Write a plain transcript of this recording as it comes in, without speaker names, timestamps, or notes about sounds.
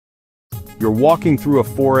You're walking through a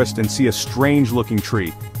forest and see a strange-looking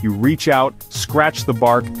tree. You reach out, scratch the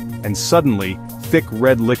bark, and suddenly, thick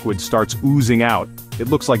red liquid starts oozing out. It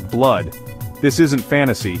looks like blood. This isn't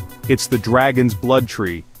fantasy, it's the dragon's blood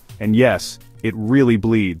tree. And yes, it really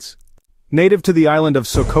bleeds. Native to the island of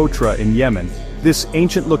Socotra in Yemen, this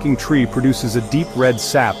ancient-looking tree produces a deep red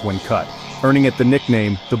sap when cut, earning it the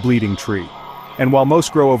nickname, the bleeding tree. And while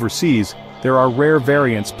most grow overseas, there are rare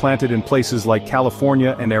variants planted in places like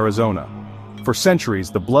California and Arizona. For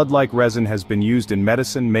centuries, the blood-like resin has been used in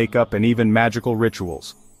medicine, makeup, and even magical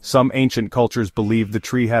rituals. Some ancient cultures believed the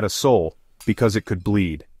tree had a soul, because it could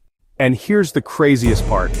bleed. And here's the craziest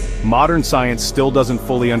part. Modern science still doesn't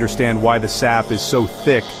fully understand why the sap is so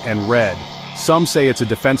thick and red. Some say it's a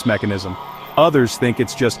defense mechanism. Others think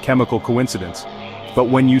it's just chemical coincidence.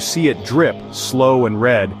 But when you see it drip, slow and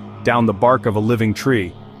red, down the bark of a living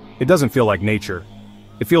tree, it doesn't feel like nature.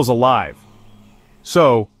 It feels alive.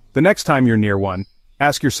 So, the next time you're near one,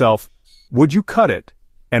 ask yourself, would you cut it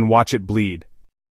and watch it bleed?